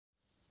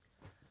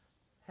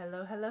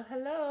Hello, hello,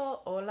 hello.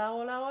 Hola,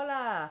 hola,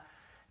 hola.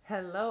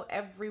 Hello,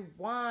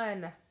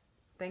 everyone.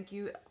 Thank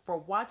you for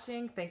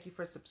watching. Thank you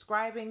for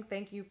subscribing.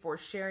 Thank you for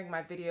sharing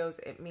my videos.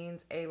 It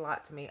means a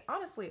lot to me.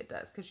 Honestly, it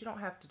does, because you don't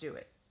have to do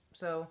it.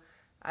 So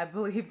I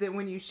believe that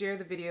when you share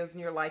the videos and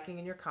you're liking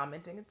and you're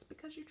commenting, it's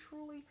because you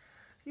truly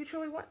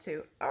want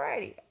to.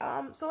 Alrighty.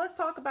 So let's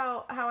talk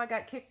about how I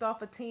got kicked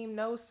off of Team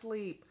No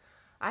Sleep.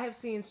 I have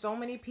seen so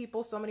many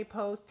people, so many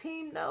posts,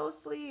 Team No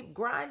Sleep,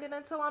 grinding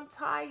until I'm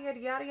tired,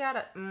 yada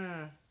yada.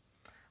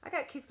 I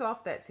got kicked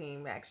off that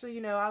team.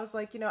 Actually, I was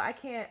like, I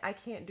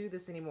can't do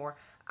this anymore.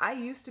 I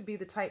used to be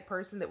the type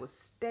person that would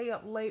stay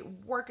up late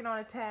working on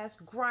a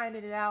task,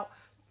 grinding it out,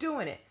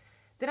 doing it.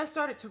 Then I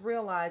started to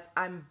realize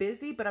I'm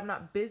busy, but I'm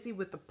not busy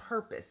with the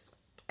purpose.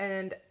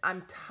 And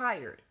I'm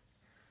tired,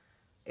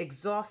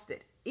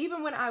 exhausted.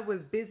 Even when I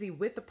was busy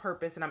with the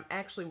purpose and I'm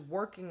actually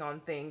working on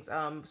things,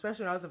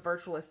 especially when I was a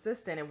virtual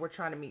assistant and we're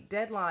trying to meet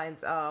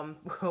deadlines.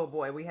 Oh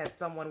boy, we had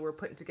someone, we were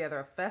putting together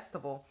a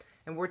festival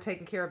and we're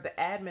taking care of the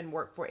admin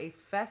work for a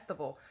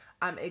festival.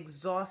 I'm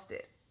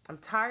exhausted. I'm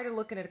tired of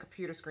looking at a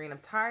computer screen. I'm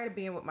tired of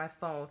being with my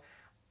phone.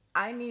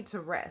 I need to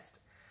rest.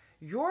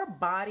 Your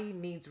body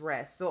needs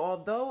rest. So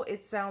although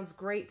it sounds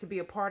great to be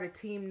a part of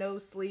Team No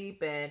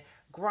Sleep and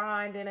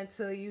grinding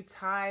until you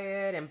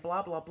tired and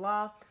blah, blah,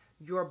 blah,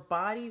 your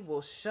body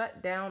will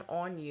shut down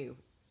on you.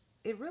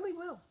 It really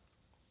will.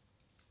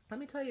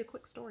 Let me tell you a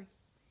quick story.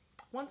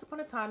 Once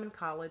upon a time in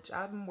college,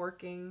 I'm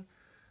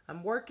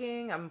in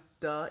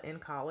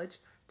college,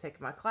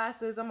 taking my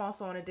classes. I'm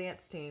also on a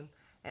dance team,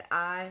 and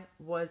I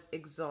was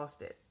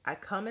exhausted. I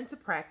come into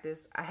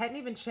practice. I hadn't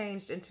even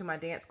changed into my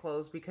dance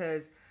clothes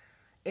because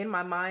in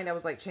my mind, I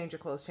was like, change your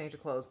clothes, change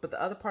your clothes. But the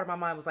other part of my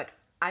mind was like,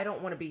 I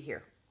don't want to be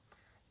here.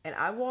 And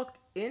I walked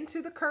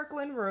into the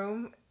Kirkland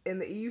room in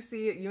the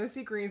EUC at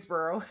UNC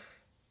Greensboro.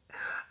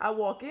 I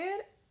walk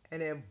in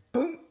and then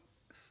boom,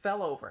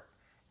 fell over.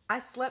 I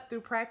slept through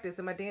practice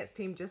and my dance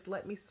team just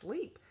let me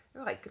sleep.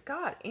 They're like,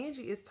 God,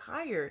 Angie is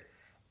tired.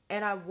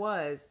 And I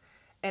was.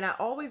 And I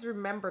always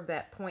remember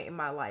that point in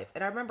my life.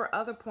 And I remember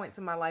other points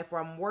in my life where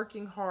I'm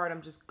working hard.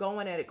 I'm just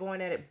going at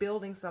it,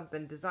 building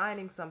something,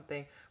 designing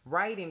something,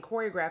 writing,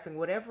 choreographing,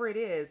 whatever it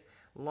is,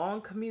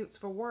 long commutes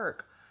for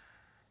work.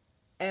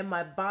 And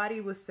my body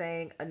was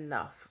saying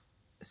enough.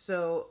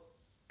 So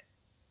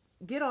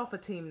get off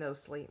of Team No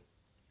Sleep.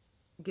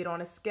 Get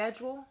on a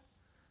schedule.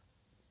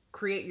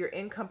 Create your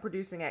income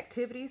producing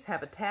activities.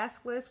 Have a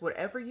task list,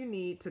 whatever you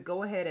need to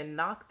go ahead and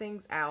knock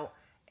things out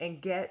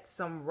and get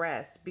some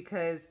rest.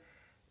 Because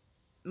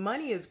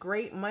money is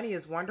great. Money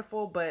is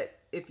wonderful. But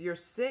if you're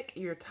sick,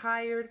 you're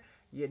tired,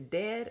 you're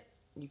dead,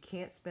 you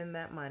can't spend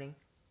that money.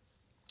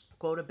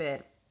 Go to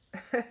bed.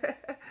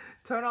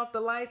 Turn off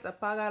the lights,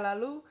 apaga la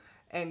luz,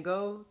 and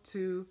go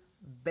to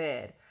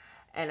bed.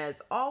 And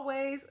as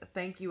always,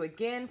 thank you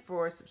again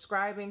for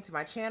subscribing to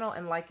my channel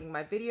and liking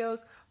my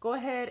videos. Go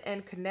ahead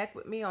and connect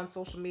with me on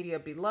social media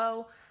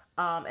below.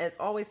 As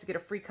always, to get a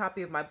free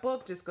copy of my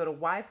book, just go to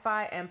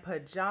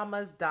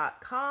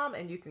wifiandpajamas.com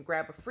and you can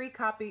grab a free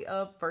copy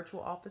of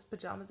Virtual Office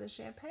Pajamas and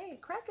Champagne.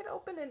 Crack it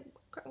open and,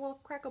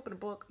 crack open a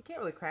book. You can't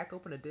really crack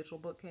open a digital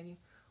book, can you?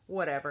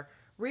 Whatever.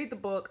 Read the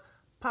book,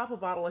 pop a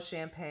bottle of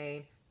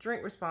champagne,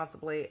 drink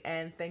responsibly,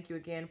 and thank you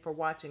again for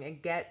watching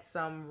and get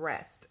some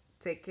rest.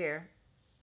 Take care.